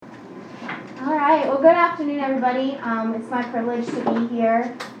right, well, good afternoon, everybody. It's my privilege to be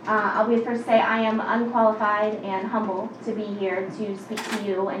here. I'll be the first to say I am unqualified and humble to be here to speak to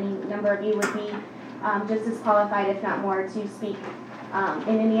you. Any number of you would be just as qualified, if not more, to speak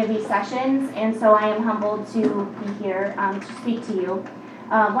in any of these sessions. And so I am humbled to be here to speak to you.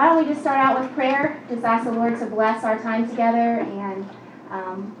 Why don't we just start out with prayer? Just ask the Lord to bless our time together and,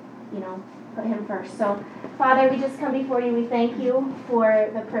 put Him first. So, Father, we just come before you. We thank you for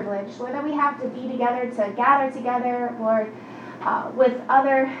the privilege, Lord, that we have to be together, to gather together, Lord, with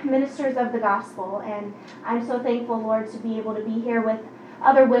other ministers of the gospel. And I'm so thankful, Lord, to be able to be here with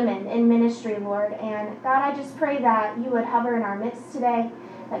other women in ministry, Lord. And God, I just pray that you would hover in our midst today,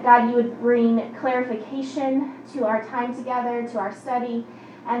 that God, you would bring clarification to our time together, to our study,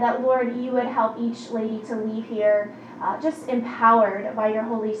 and that, Lord, you would help each lady to leave here just empowered by your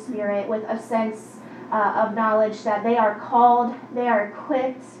Holy Spirit with a sense of knowledge that they are called, they are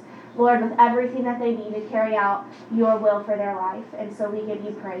equipped, Lord, with everything that they need to carry out your will for their life. And so we give you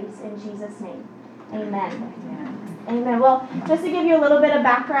praise in Jesus' name. Amen. Amen. Well, just to give you a little bit of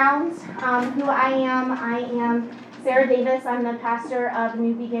background, who I am Sarah Davis. I'm the pastor of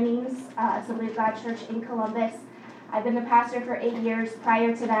New Beginnings Assembly of God Church in Columbus. I've been the pastor for 8 years.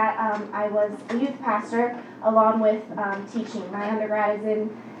 Prior to that, I was a youth pastor along with teaching. My undergrad is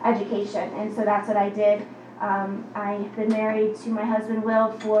in education, and so that's what I did. I've been married to my husband,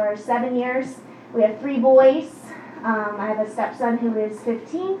 Will, for 7 years. We have 3 boys. I have a stepson who is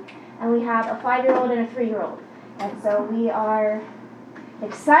 15, and we have a 5-year-old and a 3-year-old. And so we are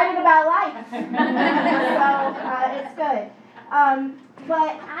excited about life. So it's good.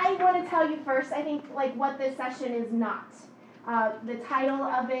 But I want to tell you first, I think, what this session is not. The title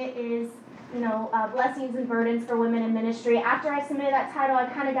of it is, Blessings and Burdens for Women in Ministry. After I submitted that title, I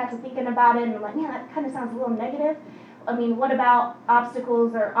kind of got to thinking about it, and I'm like, man, that kind of sounds a little negative. I mean, what about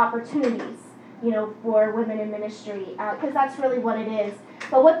obstacles or opportunities, for women in ministry? Because that's really what it is.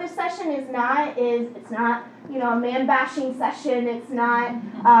 But what this session is not it's not, a man-bashing session. It's not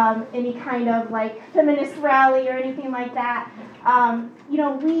any kind of, feminist rally or anything like that.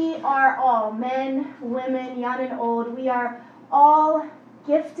 We are all, men, women, young and old, we are all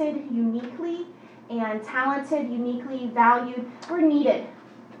gifted uniquely and talented, uniquely valued. We're needed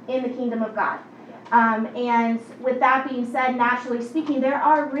in the kingdom of God. And with that being said, naturally speaking, there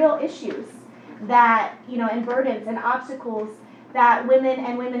are real issues that, and burdens and obstacles that women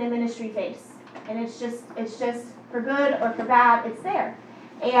and women in ministry face. And it's just for good or for bad, it's there.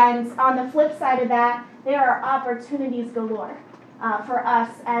 And on the flip side of that, there are opportunities galore for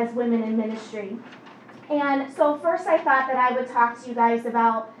us as women in ministry. And so first I thought that I would talk to you guys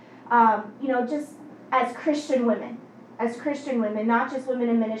about, just as Christian women, not just women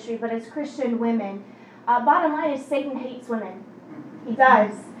in ministry, but as Christian women. Bottom line is Satan hates women. He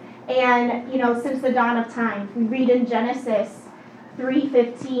does. And, since the dawn of time, we read in Genesis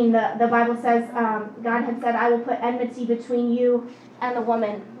 3:15, the Bible says, God had said, I will put enmity between you and the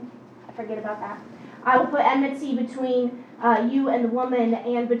woman. I forget about that. I will put enmity between you and the woman,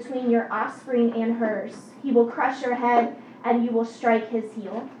 and between your offspring and hers. He will crush your head, and you will strike his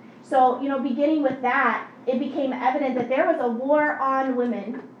heel. So, beginning with that, it became evident that there was a war on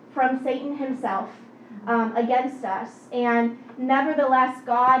women from Satan himself against us. And nevertheless,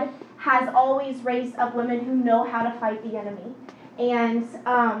 God has always raised up women who know how to fight the enemy. And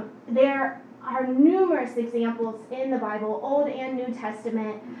there are numerous examples in the Bible, Old and New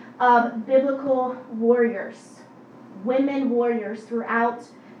Testament, of biblical warriors, women warriors throughout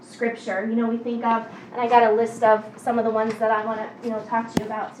Scripture. We think of, and I got a list of some of the ones that I want to, talk to you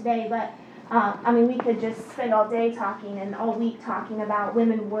about today, but we could just spend all day talking and all week talking about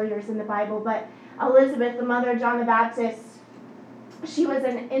women warriors in the Bible. But Elizabeth, the mother of John the Baptist, she was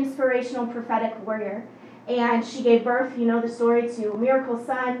an inspirational prophetic warrior, and she gave birth, the story, to a miracle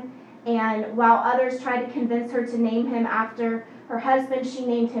son. And while others tried to convince her to name him after her husband, she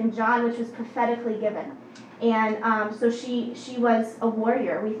named him John, which was prophetically given. And so she was a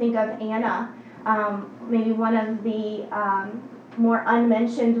warrior. We think of Anna, maybe one of the more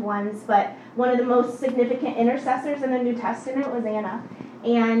unmentioned ones, but one of the most significant intercessors in the New Testament was Anna.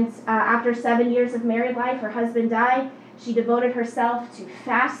 And after 7 years of married life, her husband died. She devoted herself to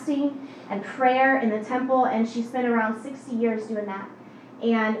fasting and prayer in the temple, and she spent around 60 years doing that.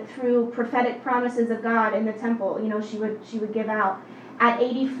 And through prophetic promises of God in the temple, she would give out. At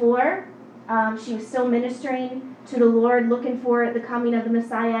 84, she was still ministering to the Lord, looking for the coming of the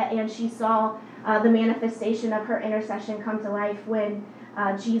Messiah, and she saw the manifestation of her intercession come to life when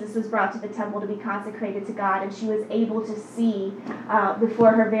Jesus was brought to the temple to be consecrated to God, and she was able to see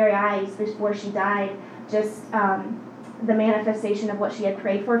before her very eyes, before she died, just the manifestation of what she had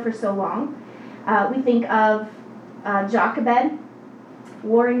prayed for so long. We think of Jochebed,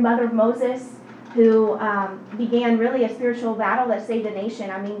 warring mother of Moses, who began really a spiritual battle that saved a nation.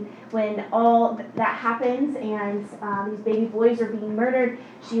 I mean, when all that happens and these baby boys are being murdered,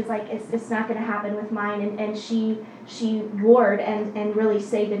 she's like, it's not going to happen with mine. And she warred and really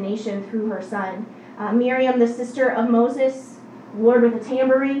saved a nation through her son. Miriam, the sister of Moses, warred with a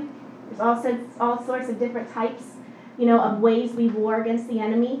tambourine. There's all sorts of different types, of ways we war against the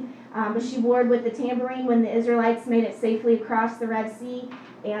enemy. But she warred with the tambourine when the Israelites made it safely across the Red Sea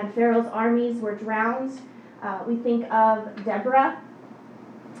and Pharaoh's armies were drowned. We think of Deborah,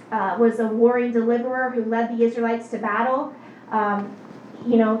 was a warring deliverer who led the Israelites to battle.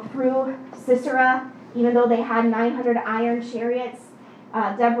 Through Sisera, even though they had 900 iron chariots,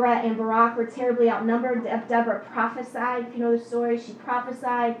 Deborah and Barak were terribly outnumbered. Deborah prophesied. If you know the story, she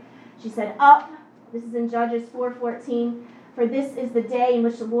prophesied. She said, "Up," this is in Judges 4:14, "for this is the day in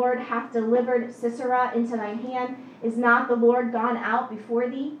which the Lord hath delivered Sisera into thine hand. Is not the Lord gone out before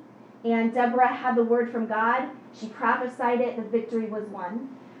thee?" And Deborah had the word from God. She prophesied it. The victory was won.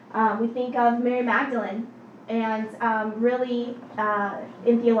 We think of Mary Magdalene. And really,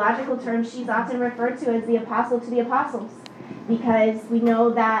 in theological terms, she's often referred to as the apostle to the apostles, because we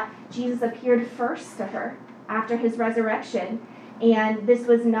know that Jesus appeared first to her after his resurrection. And this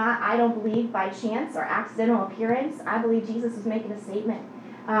was not, I don't believe, by chance or accidental appearance. I believe Jesus was making a statement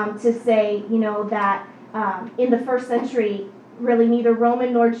to say, that in the first century, really neither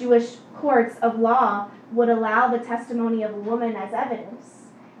Roman nor Jewish courts of law would allow the testimony of a woman as evidence.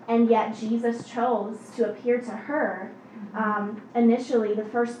 And yet Jesus chose to appear to her initially, the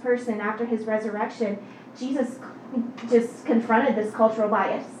first person after his resurrection. Jesus just confronted this cultural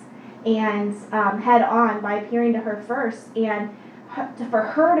bias and head on by appearing to her first, and for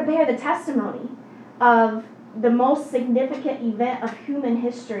her to bear the testimony of the most significant event of human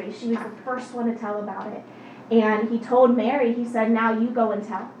history. She was the first one to tell about it. And he told Mary, he said, "Now you go and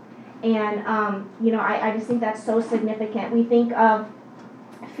tell." And, I just think that's so significant. We think of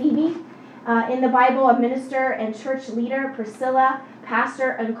Phoebe in the Bible, a minister and church leader. Priscilla,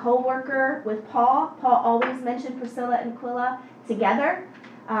 pastor and co-worker with Paul. Paul always mentioned Priscilla and Aquila together.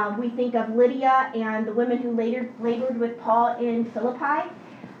 We think of Lydia and the women who later labored with Paul in Philippi.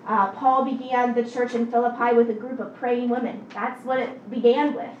 Paul began the church in Philippi with a group of praying women. That's what it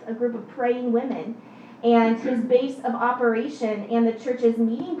began with, a group of praying women. And his base of operation and the church's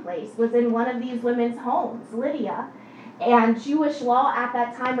meeting place was in one of these women's homes, Lydia. And Jewish law at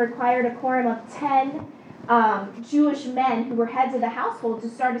that time required a quorum of 10 Jewish men who were heads of the household to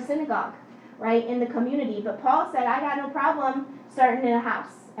start a synagogue, right, in the community. But Paul said, "I got no problem starting in a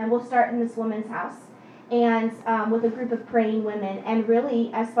house, and we'll start in this woman's house." And with a group of praying women. And really,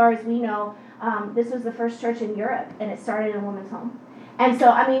 as far as we know, this was the first church in Europe, and it started in a woman's home. And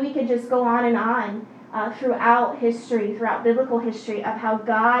so, we could just go on and on throughout history, throughout biblical history, of how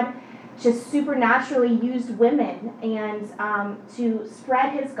God just supernaturally used women and to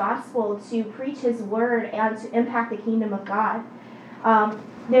spread his gospel, to preach his word, and to impact the kingdom of God.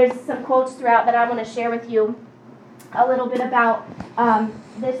 There's some quotes throughout that I want to share with you a little bit about.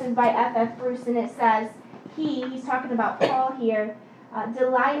 This is by F.F. Bruce, and it says, he's talking about Paul here,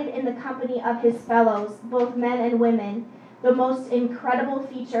 delighted in the company of his fellows, both men and women. The most incredible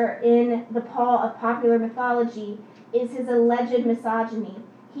feature in the Paul of popular mythology is his alleged misogyny.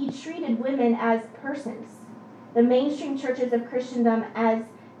 He treated women as persons. The mainstream churches of Christendom, as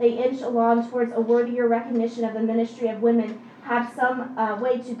they inch along towards a worthier recognition of the ministry of women, have some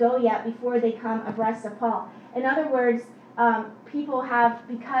way to go yet before they come abreast of Paul. In other words, people have,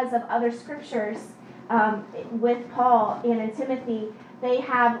 because of other scriptures with Paul and in Timothy, they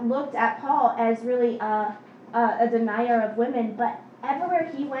have looked at Paul as really a denier of women. But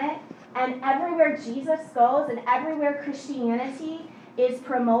everywhere he went, and everywhere Jesus goes, and everywhere Christianity is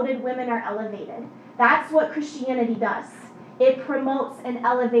promoted, women are elevated. That's what Christianity does. It promotes and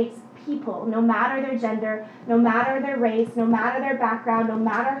elevates people, no matter their gender, no matter their race, no matter their background, no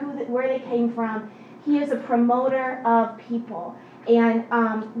matter where they came from. He is a promoter of people. And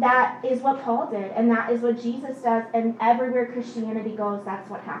that is what Paul did, and that is what Jesus does, and everywhere Christianity goes, that's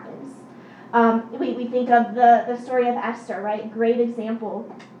what happens. We think of the story of Esther, right? Great example.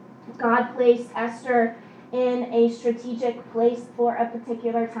 God placed Esther in a strategic place for a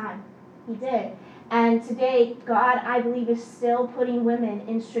particular time. He did. And today, God, I believe, is still putting women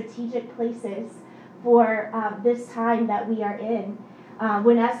in strategic places for this time that we are in.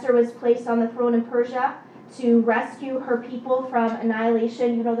 When Esther was placed on the throne in Persia to rescue her people from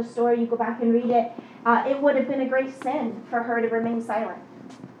annihilation, you know the story, you go back and read it, it would have been a great sin for her to remain silent.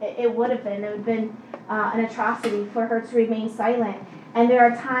 It would have been an atrocity for her to remain silent. And there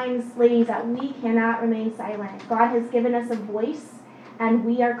are times, ladies, that we cannot remain silent. God has given us a voice, and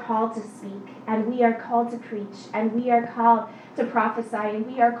we are called to speak, and we are called to preach, and we are called to prophesy, and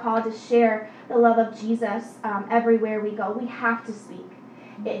we are called to share the love of Jesus everywhere we go. We have to speak.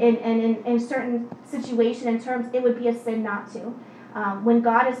 In certain situation and terms, it would be a sin not to. When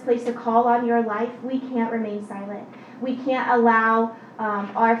God has placed a call on your life, we can't remain silent. We can't allow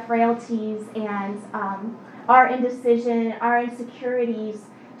our frailties and our indecision, our insecurities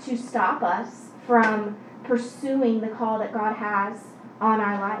to stop us from pursuing the call that God has on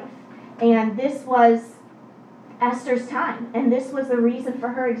our life. And this was Esther's time, and this was the reason for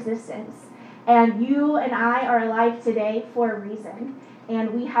her existence. And you and I are alive today for a reason,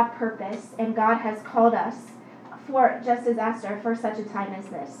 and we have purpose, and God has called us for, just as Esther, for such a time as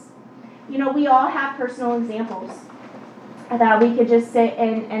this. You know, we all have personal examples that we could just sit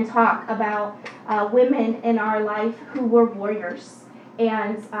and talk about women in our life who were warriors,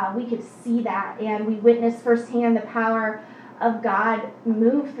 and we could see that, and we witnessed firsthand the power of God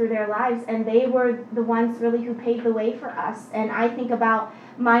move through their lives, and they were the ones really who paved the way for us. And I think about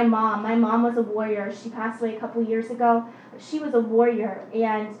my mom. My mom was a warrior. She passed away a couple years ago. She was a warrior,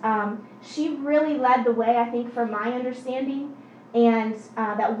 and she really led the way, I think, for my understanding, and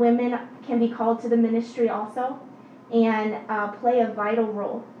that women can be called to the ministry also, and play a vital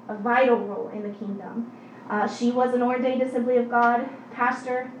role in the kingdom. She was an ordained Assembly of God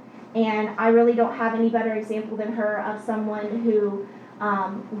pastor, and I really don't have any better example than her of someone who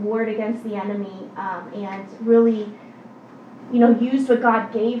warred against the enemy and really, used what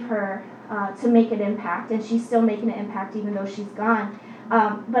God gave her to make an impact, and she's still making an impact even though she's gone.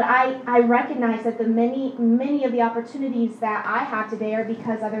 But I recognize that the many of the opportunities that I have today are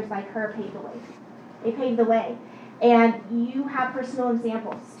because others like her paved the way. They paved the way. And you have personal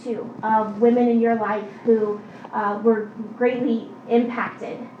examples, too, of women in your life who were greatly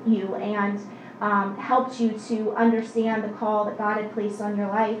impacted you and helped you to understand the call that God had placed on your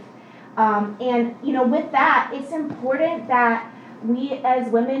life. With that, it's important that we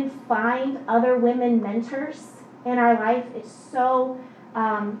as women find other women mentors in our life. It's so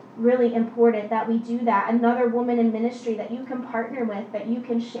really important that we do that. Another woman in ministry that you can partner with, that you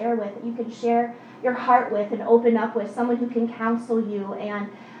can share with, that you can share your heart with and open up with, someone who can counsel you and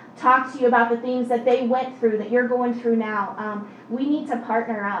talk to you about the things that they went through, that you're going through now. We need to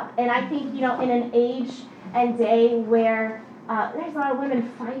partner up. And I think, in an age and day where there's a lot of women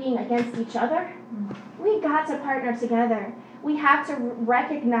fighting against each other, we got to partner together. We have to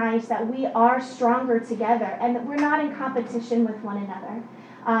recognize that we are stronger together and that we're not in competition with one another.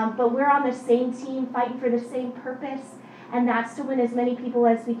 But we're on the same team, fighting for the same purpose, and that's to win as many people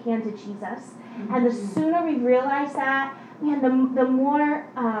as we can to Jesus. And the sooner we realize that, man, the more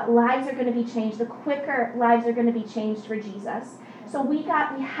lives are going to be changed, the quicker lives are going to be changed for Jesus. So we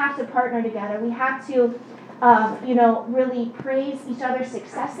have to partner together. We have to, really praise each other's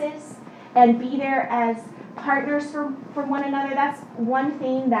successes and be there as partners for one another. That's one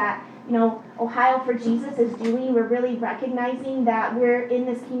thing that, Ohio for Jesus is doing. We're really recognizing that we're in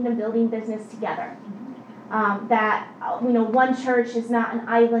this kingdom building business together. That one church is not an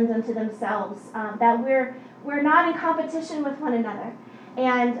island unto themselves. That we're not in competition with one another,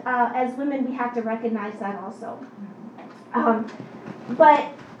 and as women we have to recognize that also.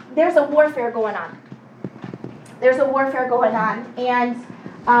 But there's a warfare going on. And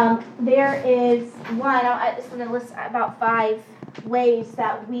there is one. I just want to list about 5 ways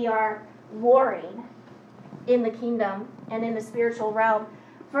that we are warring in the kingdom and in the spiritual realm.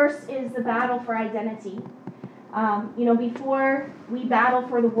 First is the battle for identity. Before we battle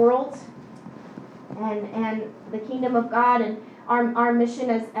for the world and the kingdom of God and our mission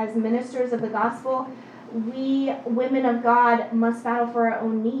as ministers of the gospel, we, women of God, must battle for our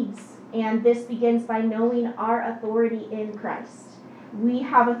own needs. And this begins by knowing our authority in Christ. We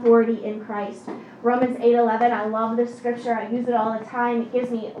have authority in Christ. Romans 8:11, I love this scripture. I use it all the time. It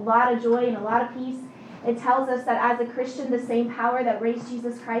gives me a lot of joy and a lot of peace. It tells us that as a Christian, the same power that raised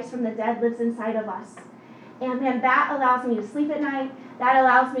Jesus Christ from the dead lives inside of us. And man, that allows me to sleep at night. That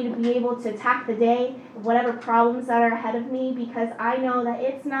allows me to be able to attack the day, whatever problems that are ahead of me, because I know that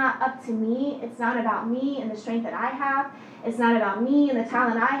it's not up to me. It's not about me and the strength that I have. It's not about me and the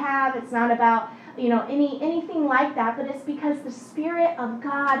talent I have. It's not about, anything like that, but it's because the Spirit of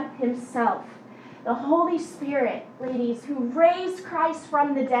God Himself, the Holy Spirit, ladies, who raised Christ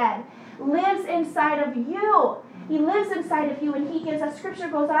from the dead, lives inside of you. He lives inside of you, and He gives us, Scripture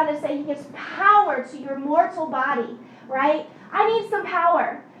goes on to say, He gives power to your mortal body, right? I need some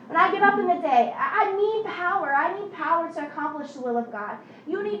power. When I get up in the day, I need power. I need power to accomplish the will of God.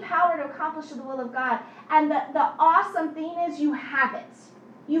 You need power to accomplish the will of God. And the awesome thing is you have it.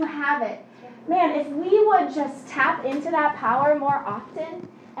 You have it. Man, if we would just tap into that power more often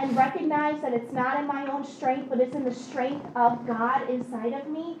and recognize that it's not in my own strength, but it's in the strength of God inside of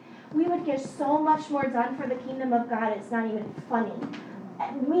me, we would get so much more done for the kingdom of God. It's not even funny.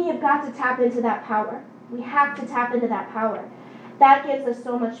 We have got to tap into that power. We have to tap into that power. That gives us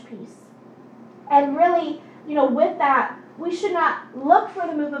so much peace. And really, with that, we should not look for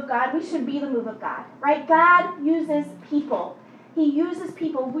the move of God. We should be the move of God, right? God uses people. He uses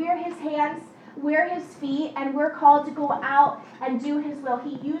people. We're his hands, we're his feet, and we're called to go out and do his will.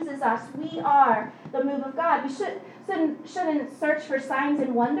 He uses us. We are the move of God. We shouldn't search for signs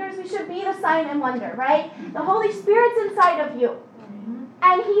and wonders. We should be the sign and wonder, right? The Holy Spirit's inside of you.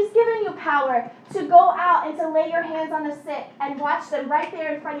 And he's given you power to go out and to lay your hands on the sick and watch them right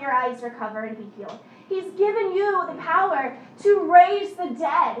there in front of your eyes recover and be healed. He's given you the power to raise the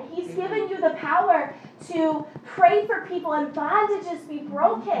dead. He's given you the power to pray for people and bondages be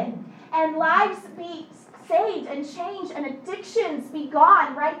broken and lives be saved and changed and addictions be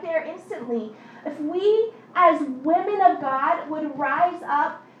gone right there instantly. If we as women of God would rise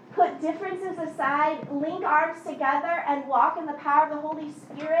up, put differences aside, link arms together, and walk in the power of the Holy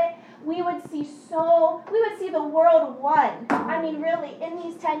Spirit, we would see the world won. I mean, really, in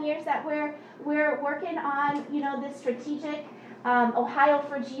these 10 years that we're working on, this strategic Ohio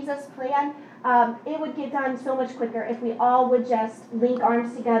for Jesus plan, it would get done so much quicker if we all would just link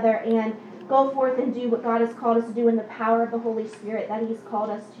arms together and go forth and do what God has called us to do in the power of the Holy Spirit that he's called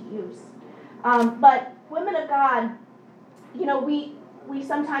us to use. But women of God, we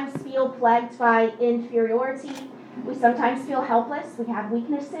sometimes feel plagued by inferiority. We sometimes feel helpless. We have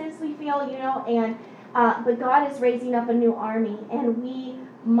weaknesses we feel, but God is raising up a new army, and we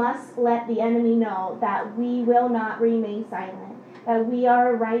must let the enemy know that we will not remain silent, that we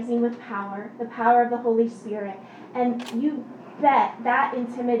are rising with power, the power of the Holy Spirit. And you bet that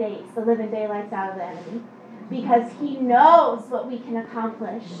intimidates the living daylights out of the enemy, because he knows what we can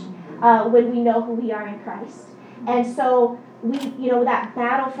accomplish when we know who we are in Christ. And so that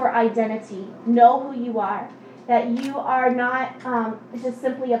battle for identity, know who you are, that you are not just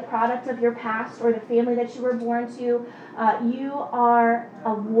simply a product of your past or the family that you were born to. You are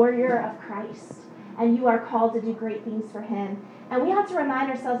a warrior of Christ, and you are called to do great things for him. And we have to remind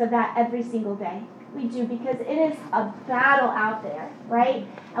ourselves of that every single day. We do, because it is a battle out there, right?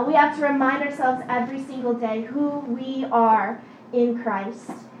 And we have to remind ourselves every single day who we are in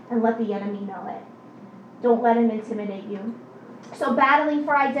Christ, and let the enemy know it. Don't let him intimidate you. So battling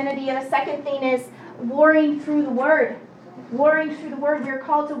for identity. And the second thing is warring through the word. Warring through the word. We're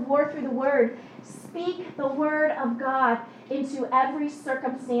called to war through the word. Speak the word of God into every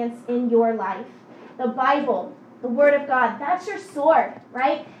circumstance in your life. The Bible, the word of God, that's your sword,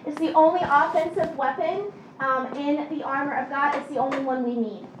 right? It's the only offensive weapon in the armor of God. It's the only one we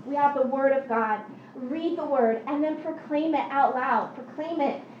need. We have the word of God. Read the word and then proclaim it out loud. Proclaim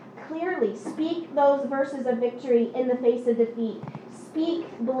it clearly. Speak those verses of victory in the face of defeat. Speak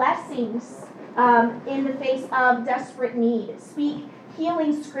blessings in the face of desperate need. Speak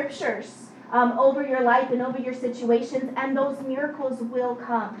healing scriptures over your life and over your situations, and those miracles will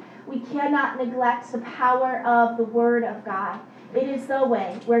come. We cannot neglect the power of the Word of God. It is the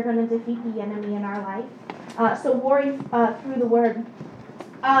way we're going to defeat the enemy in our life. So warring through the Word.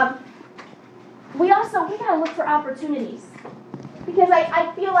 We got to look for opportunities. Because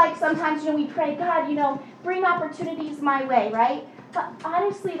I feel like sometimes, we pray, God, bring opportunities my way, right? But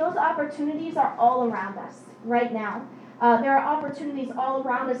honestly, those opportunities are all around us right now. There are opportunities all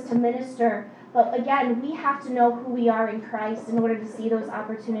around us to minister. But again, we have to know who we are in Christ in order to see those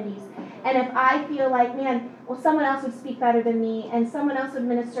opportunities. And if I feel like, someone else would speak better than me, and someone else would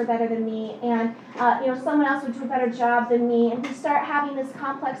minister better than me, and someone else would do a better job than me, and we start having this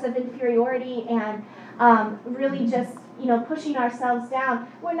complex of inferiority and really just pushing ourselves down,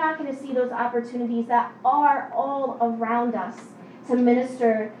 we're not going to see those opportunities that are all around us to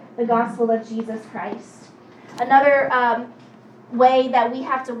minister the gospel of Jesus Christ. Another way that we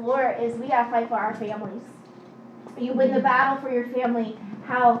have to war is we got to fight for our families. You win the battle for your family.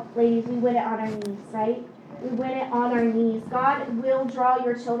 How, ladies? We win it on our knees, right? We win it on our knees. God will draw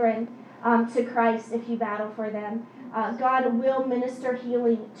your children to Christ if you battle for them. God will minister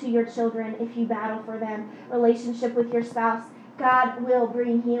healing to your children if you battle for them. Relationship with your spouse, God will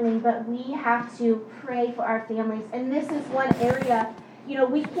bring healing, but we have to pray for our families. And this is one area,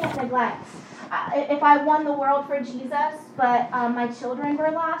 we can't neglect. If I won the world for Jesus, but my children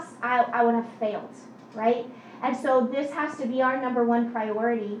were lost, I would have failed, right? And so this has to be our number one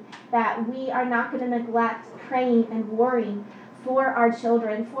priority, that we are not going to neglect praying and worrying for our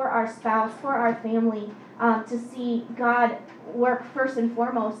children, for our spouse, for our family, to see God work first and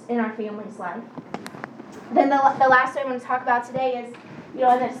foremost in our family's life. Then the last thing I'm going to talk about today is,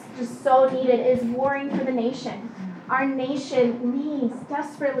 and it's just so needed, is warring for the nation. Our nation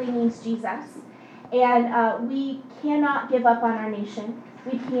desperately needs Jesus. And we cannot give up on our nation.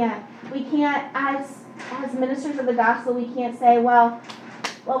 We can't. We can't, as ministers of the gospel, we can't say, well,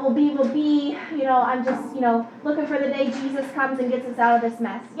 what will be, I'm just, looking for the day Jesus comes and gets us out of this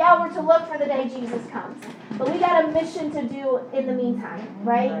mess. Yeah, we're to look for the day Jesus comes. But we got a mission to do in the meantime,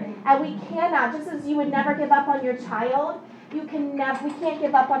 right? And we cannot, just as you would never give up on your child, we can't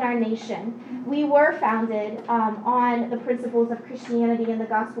give up on our nation. We were founded on the principles of Christianity and the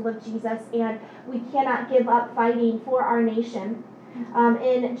gospel of Jesus, and we cannot give up fighting for our nation.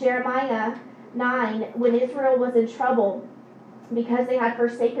 In Jeremiah 9, when Israel was in trouble because they had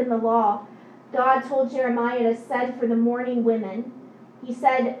forsaken the law, God told Jeremiah to send for the mourning women. He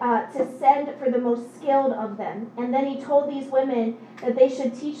said to send for the most skilled of them. And then he told these women that they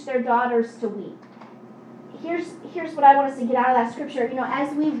should teach their daughters to weep. Here's what I want us to get out of that scripture.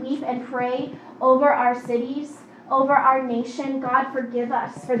 As we weep and pray over our cities, over our nation, God forgive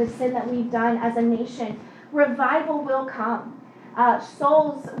us for the sin that we've done as a nation. Revival will come.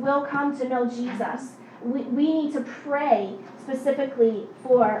 Souls will come to know Jesus. We need to pray specifically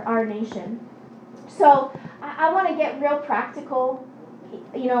for our nation. So I want to get real practical,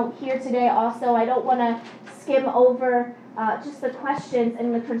 here today also. I don't want to skim over just the questions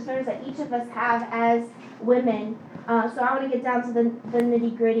and the concerns that each of us have as women. So I want to get down to the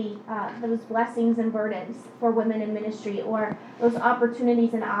nitty-gritty, those blessings and burdens for women in ministry, or those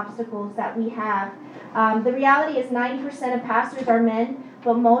opportunities and obstacles that we have. The reality is 90% of pastors are men,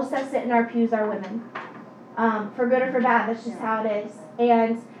 but most that sit in our pews are women. For good or for bad, that's just how it is.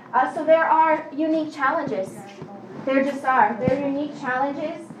 And so there are unique challenges. There just are. There are unique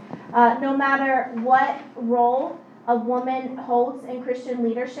challenges. No matter what role a woman holds in Christian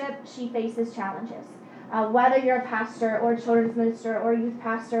leadership, she faces challenges. Whether you're a pastor or a children's minister or a youth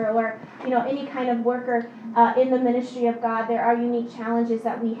pastor or any kind of worker in the ministry of God, there are unique challenges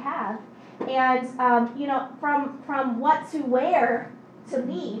that we have. And from what to wear to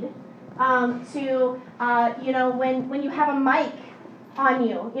lead, to when you have a mic on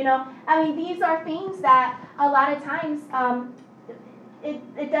you, these are things that a lot of times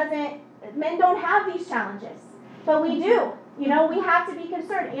men don't have these challenges, but we do. We have to be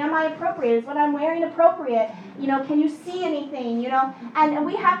concerned. Am I appropriate? Is what I'm wearing appropriate? Can you see anything? And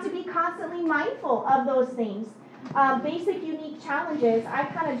we have to be constantly mindful of those things. Basic unique challenges. I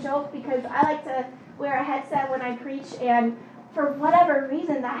kind of joke because I like to wear a headset when I preach, and for whatever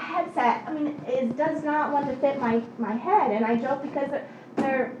reason, that headset, it does not want to fit my head. And I joke because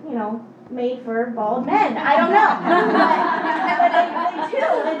they're made for bald men. I don't know. But they do.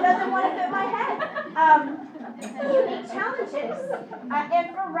 It doesn't want to fit my head. Unique challenges. And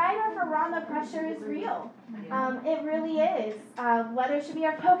for right or for wrong, the pressure is real. It really is. Whether it should be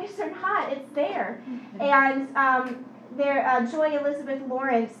our focus or not, it's there. And Joy Elizabeth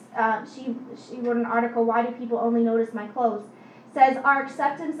Lawrence, she wrote an article, Why Do People Only Notice My Clothes? Says, our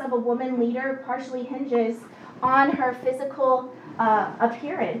acceptance of a woman leader partially hinges on her physical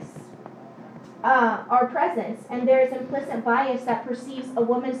appearance. Our presence, and there is implicit bias that perceives a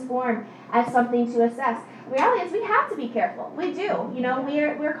woman's form as something to assess. The reality is we have to be careful. We do.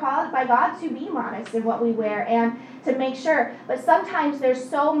 We're called by God to be modest in what we wear and to make sure. But sometimes there's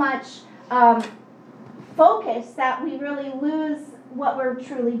so much focus that we really lose what we're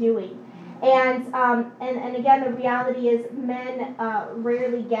truly doing. And again, the reality is men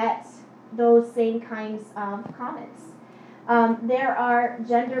rarely get those same kinds of comments. There are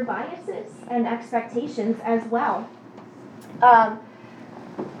gender biases and expectations as well.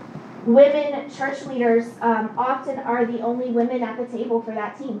 Women church leaders often are the only women at the table for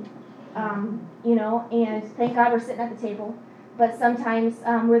that team. And thank God we're sitting at the table. But sometimes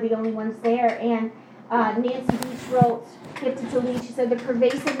we're the only ones there. And Nancy Beach wrote, Gifted to Lead, she said, the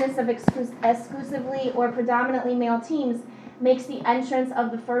pervasiveness of exclusively or predominantly male teams makes the entrance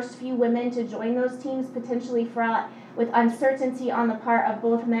of the first few women to join those teams potentially fraught with uncertainty on the part of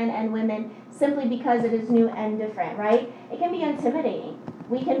both men and women simply because it is new and different, right? It can be intimidating.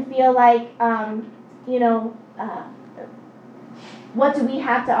 We can feel like, what do we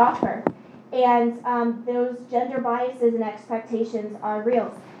have to offer? And those gender biases and expectations are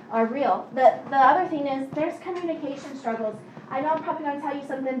real. The other thing is there's communication struggles. I know I'm probably going to tell you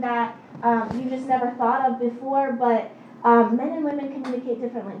something that you just never thought of before, but Men and women communicate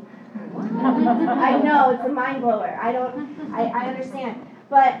differently. I know, it's a mind blower. I understand.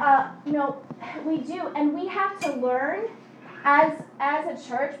 But, we do, and we have to learn as a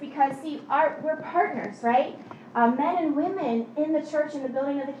church because, see, we're partners, right? Men and women in the church, in the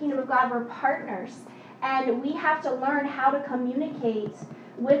building of the kingdom of God, we're partners. And we have to learn how to communicate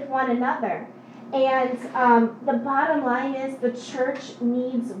with one another. And the bottom line is the church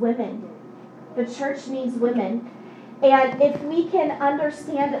needs women. The church needs women. And if we can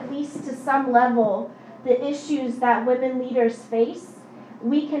understand, at least to some level, the issues that women leaders face,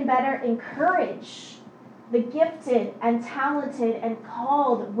 we can better encourage the gifted and talented and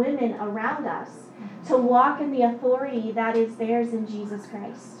called women around us to walk in the authority that is theirs in Jesus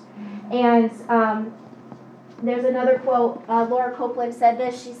Christ. And there's another quote. Laura Copeland said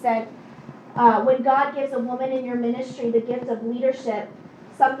this. She said, when God gives a woman in your ministry the gift of leadership,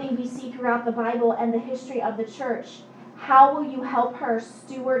 something we see throughout the Bible and the history of the church, how will you help her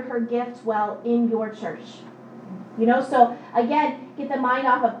steward her gift well in your church? So again, get the mind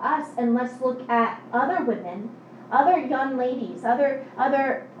off of us and let's look at other women, other young ladies, other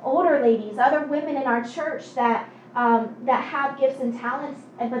older ladies, other women in our church that have gifts and talents,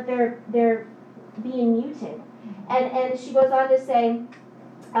 but they're being muted. And she goes on to say,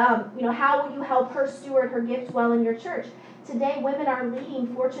 how will you help her steward her gift well in your church? Today, women are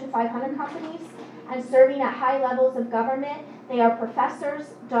leading Fortune 500 companies and serving at high levels of government. They are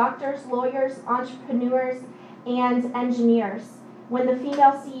professors, doctors, lawyers, entrepreneurs, and engineers. When the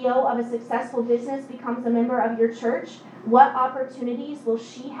female CEO of a successful business becomes a member of your church, what opportunities will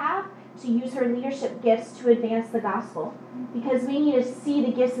she have to use her leadership gifts to advance the gospel? Because we need to see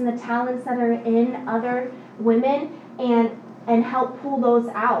the gifts and the talents that are in other women and help pull those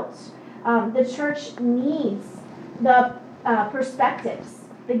out. The church needs the perspectives,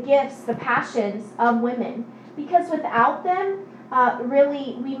 the gifts, the passions of women. Because without them,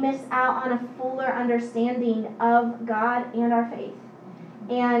 really, we miss out on a fuller understanding of God and our faith.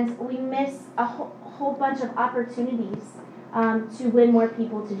 And we miss a whole bunch of opportunities to win more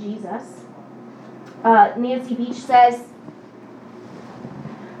people to Jesus. Nancy Beach says,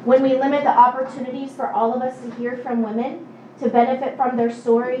 when we limit the opportunities for all of us to hear from women, to benefit from their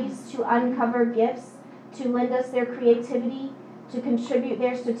stories, to uncover gifts, to lend us their creativity, to contribute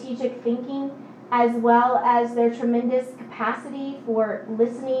their strategic thinking, as well as their tremendous capacity for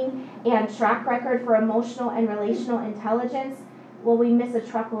listening and track record for emotional and relational intelligence, well, we miss a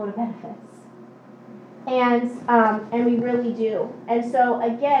truckload of benefits. And we really do. And so,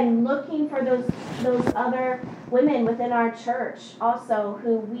 again, looking for those other women within our church also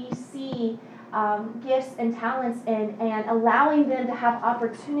who we see gifts and talents in, and allowing them to have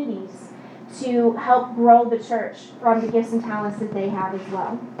opportunities to help grow the church from the gifts and talents that they have as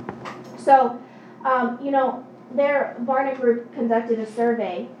well. So, their Barna Group conducted a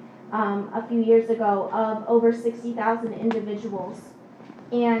survey a few years ago of over 60,000 individuals.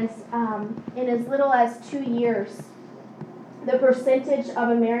 And in as little as 2 years, the percentage of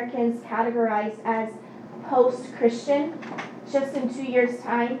Americans categorized as post-Christian, just in 2 years'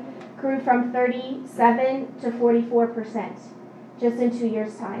 time, grew from 37 to 44%, just in 2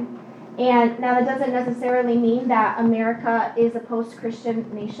 years' time. And now that doesn't necessarily mean that America is a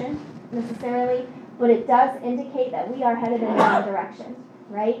post-Christian nation, necessarily, but it does indicate that we are headed in the wrong direction,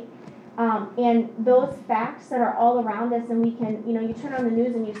 right? And those facts that are all around us, and we can, you turn on the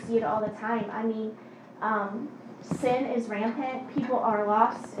news and you see it all the time. I mean, sin is rampant. People are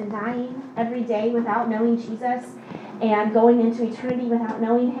lost and dying every day without knowing Jesus and going into eternity without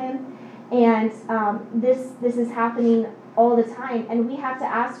knowing Him. And this is happening all the time. And we have to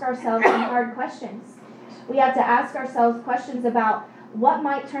ask ourselves some hard questions. We have to ask ourselves questions about what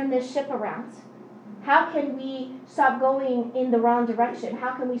might turn this ship around. How can we stop going in the wrong direction?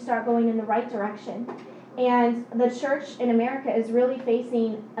 How can we start going in the right direction? And the church in America is really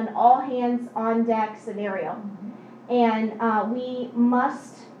facing an all-hands-on-deck scenario. And we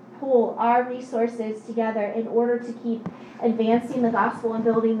must pull our resources together in order to keep advancing the gospel and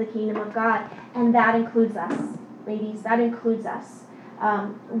building the kingdom of God. And that includes us, ladies. That includes us.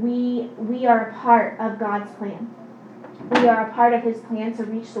 We are a part of God's plan. We are a part of His plan to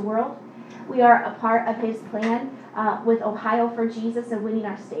reach the world. We are a part of His plan with Ohio for Jesus and winning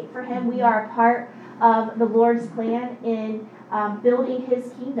our state for Him. We are a part of the Lord's plan in building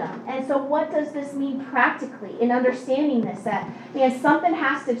His kingdom. And so what does this mean practically in understanding this? That, something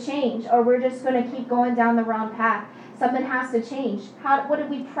has to change or we're just going to keep going down the wrong path. Something has to change. What do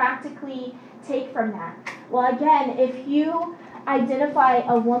we practically take from that? Well, again, if you identify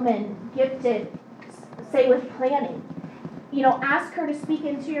a woman gifted, say with planning, ask her to speak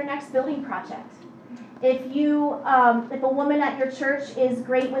into your next building project. If a woman at your church is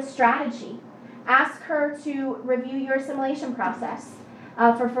great with strategy, ask her to review your assimilation process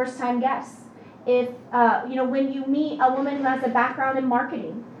for first-time guests. If when you meet a woman who has a background in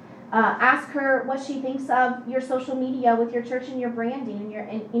marketing, ask her what she thinks of your social media with your church and your branding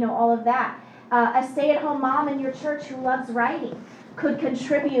and all of that. A stay-at-home mom in your church who loves writing could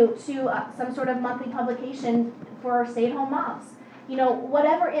contribute to some sort of monthly publication for stay-at-home moms.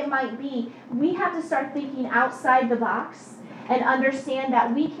 Whatever it might be, we have to start thinking outside the box and understand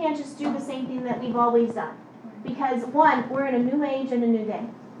that we can't just do the same thing that we've always done. Because one, we're in a new age and a new day,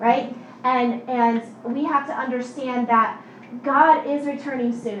 right? And we have to understand that God is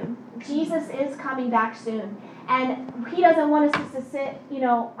returning soon. Jesus is coming back soon. And he doesn't want us to sit,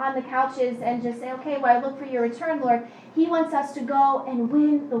 on the couches and just say, okay, well, I look for your return, Lord. He wants us to go and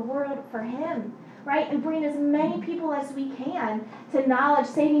win the world for him, right? And bring as many people as we can to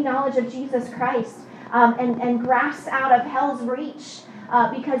saving knowledge of Jesus Christ, and grasp out of hell's reach.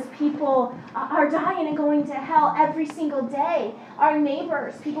 Because people are dying and going to hell every single day. Our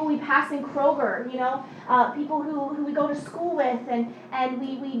neighbors, people we pass in Kroger, people who we go to school with, and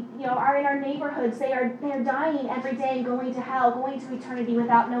we are in our neighborhoods. They're dying every day and going to hell, going to eternity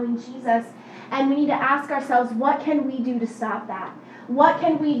without knowing Jesus. And we need to ask ourselves, what can we do to stop that? What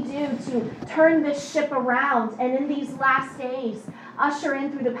can we do to turn this ship around and in these last days usher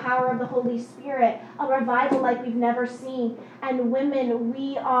in through the power of the Holy Spirit a revival like we've never seen? And women,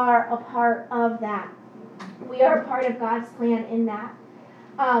 we are a part of that. We are a part of God's plan in that.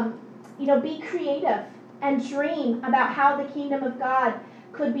 Be creative and dream about how the kingdom of God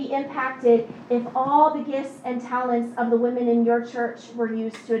could be impacted if all the gifts and talents of the women in your church were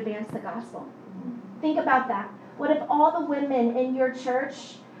used to advance the gospel. Think about that. What if all the women in your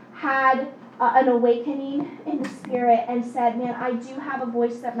church had an awakening in the spirit and said, man, I do have a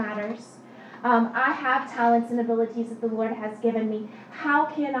voice that matters. I have talents and abilities that the Lord has given me. How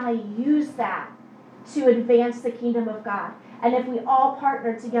can I use that to advance the kingdom of God? And if we all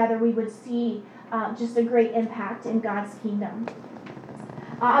partnered together, we would see just a great impact in God's kingdom.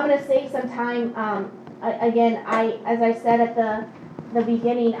 I'm going to save some time. Again, as I said at the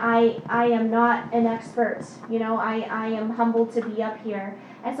beginning, I am not an expert. I am humbled to be up here.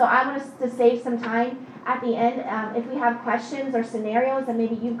 And so I want us to save some time at the end. If we have questions or scenarios that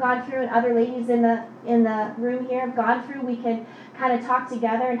maybe you've gone through and other ladies in the room here have gone through, we can kind of talk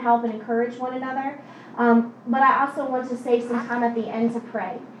together and help and encourage one another. But I also want to save some time at the end to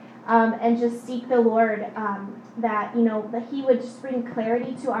pray and just seek the Lord that he would just bring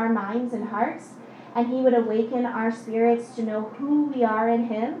clarity to our minds and hearts. And he would awaken our spirits to know who we are in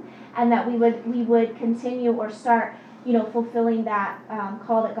him, and that we would continue or start, fulfilling that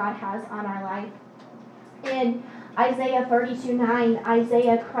call that God has on our life. In Isaiah 32:9,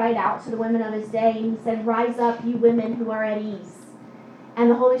 Isaiah cried out to the women of his day, and he said, "Rise up, you women who are at ease." And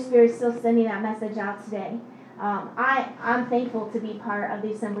the Holy Spirit is still sending that message out today. I'm thankful to be part of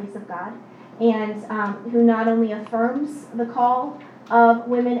the Assemblies of God, and who not only affirms the call of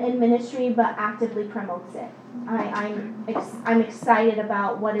women in ministry, but actively promotes it. I'm excited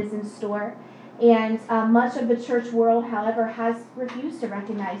about what is in store. And much of the church world, however, has refused to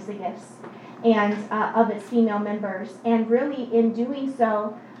recognize the gifts and of its female members. And really, in doing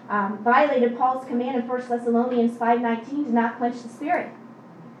so, violated Paul's command in 1 Thessalonians 5:19 to not quench the spirit.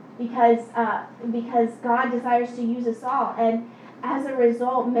 Because God desires to use us all. And as a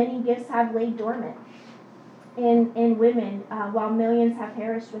result, many gifts have laid dormant in women, while millions have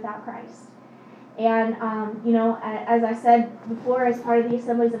perished without Christ. And, as I said before, as part of the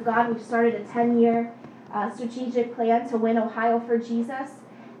Assemblies of God, we've started a 10-year strategic plan to win Ohio for Jesus.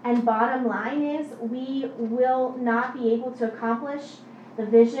 And bottom line is, we will not be able to accomplish the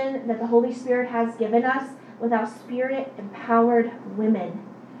vision that the Holy Spirit has given us without Spirit-empowered women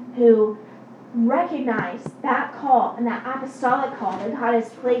who recognize that call and that apostolic call that God has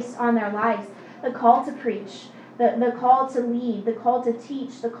placed on their lives. The call to preach, the call to lead, the call to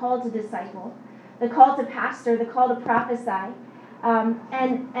teach, the call to disciple, the call to pastor, the call to prophesy.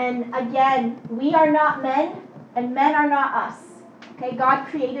 And again, we are not men, and men are not us. Okay, God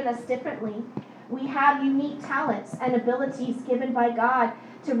created us differently. We have unique talents and abilities given by God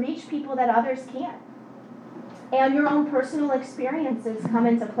to reach people that others can't. And your own personal experiences come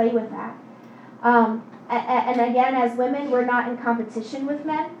into play with that. And again, as women, we're not in competition with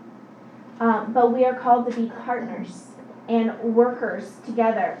men. But we are called to be partners and workers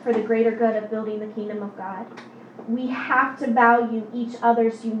together for the greater good of building the kingdom of God. We have to value each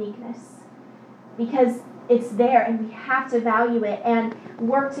other's uniqueness because it's there, and we have to value it and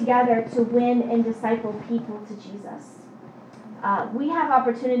work together to win and disciple people to Jesus. We have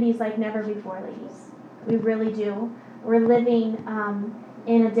opportunities like never before, ladies. We really do. We're living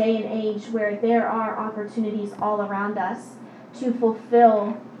in a day and age where there are opportunities all around us to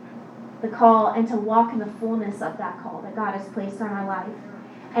fulfill the call and to walk in the fullness of that call that God has placed on our life.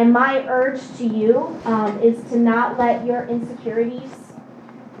 And my urge to you is to not let your insecurities,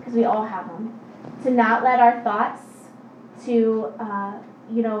 because we all have them, to not let our thoughts, to,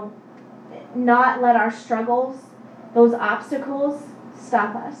 not let our struggles, those obstacles,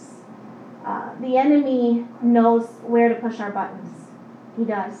 stop us. The enemy knows where to push our buttons. He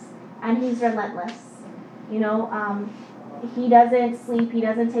does. And he's relentless. He doesn't sleep. He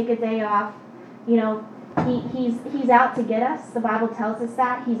doesn't take a day off. He's out to get us. The Bible tells us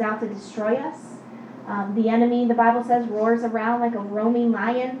that. He's out to destroy us. The enemy, the Bible says, roars around like a roaming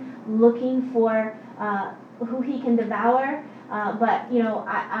lion looking for who he can devour. But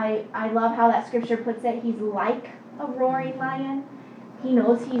I love how that scripture puts it. He's like a roaring lion. He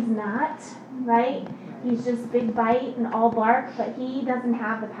knows he's not, right? He's just big bite and all bark, but he doesn't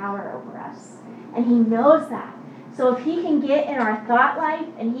have the power over us. And he knows that. So if he can get in our thought life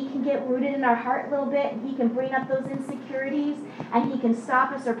and he can get rooted in our heart a little bit and he can bring up those insecurities and he can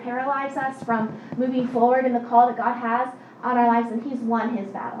stop us or paralyze us from moving forward in the call that God has on our lives, then he's won his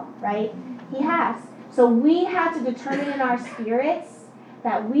battle, right? He has. So we have to determine in our spirits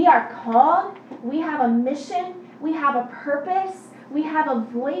that we are called, we have a mission, we have a purpose, we have a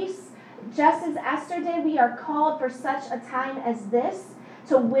voice. Just as Esther did, we are called for such a time as this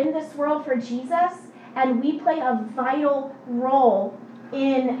to win this world for Jesus, and we play a vital role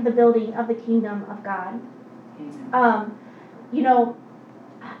in the building of the kingdom of God.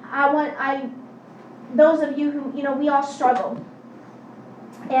 Those of you who, we all struggle.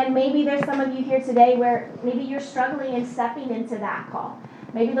 And maybe there's some of you here today where maybe you're struggling in stepping into that call.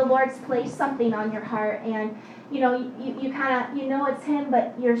 Maybe the Lord's placed something on your heart and you kind of, it's him,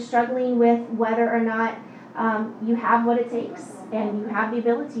 but you're struggling with whether or not you have what it takes and you have the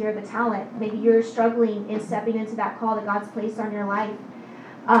ability or the talent. Maybe you're struggling in stepping into that call that God's placed on your life.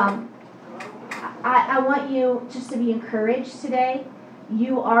 I want you just to be encouraged today.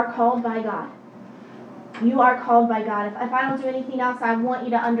 You are called by God. You are called by God. If I don't do anything else, I want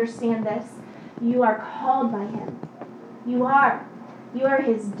you to understand this. You are called by him. You are. You are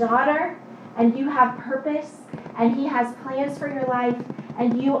his daughter, and you have purpose, and he has plans for your life,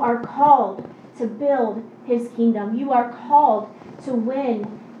 and you are called to build his kingdom. You are called to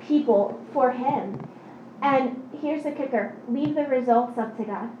win people for him. And here's the kicker. Leave the results up to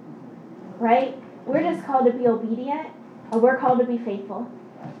God. Right? We're just called to be obedient, or we're called to be faithful.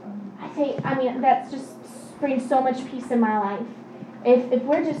 That just brings so much peace in my life. If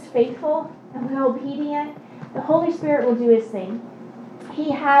we're just faithful and we're obedient, the Holy Spirit will do his thing.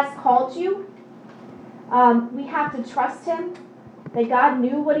 He has called you. We have to trust him that God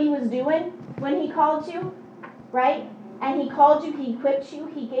knew what he was doing when he called you, right? And he called you, he equipped you,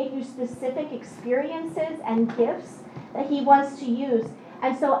 he gave you specific experiences and gifts that he wants to use.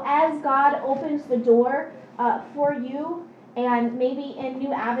 And so as God opens the door for you, and maybe in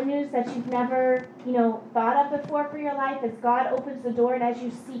new avenues that you've never, thought of before for your life, as God opens the door and as you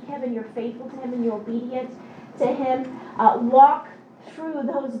seek him and you're faithful to him and you're obedient to him, walk through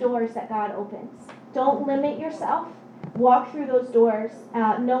those doors that God opens. Don't limit yourself. Walk through those doors,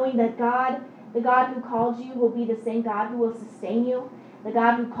 knowing that God, the God who called you, will be the same God who will sustain you. The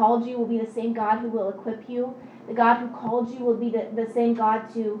God who called you will be the same God who will equip you. The God who called you will be the same God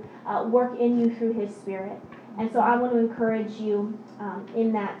to work in you through his Spirit. And so I want to encourage you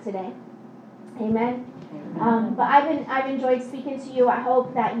in that today. Amen. But I've enjoyed speaking to you. I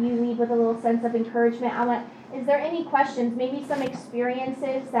hope that you leave with a little sense of encouragement. Is there any questions, maybe some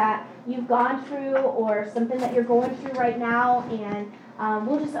experiences that you've gone through or something that you're going through right now? And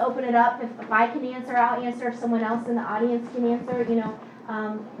we'll just open it up. If I can answer, I'll answer. If someone else in the audience can answer,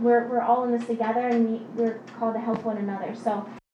 we're all in this together, and we're called to help one another. So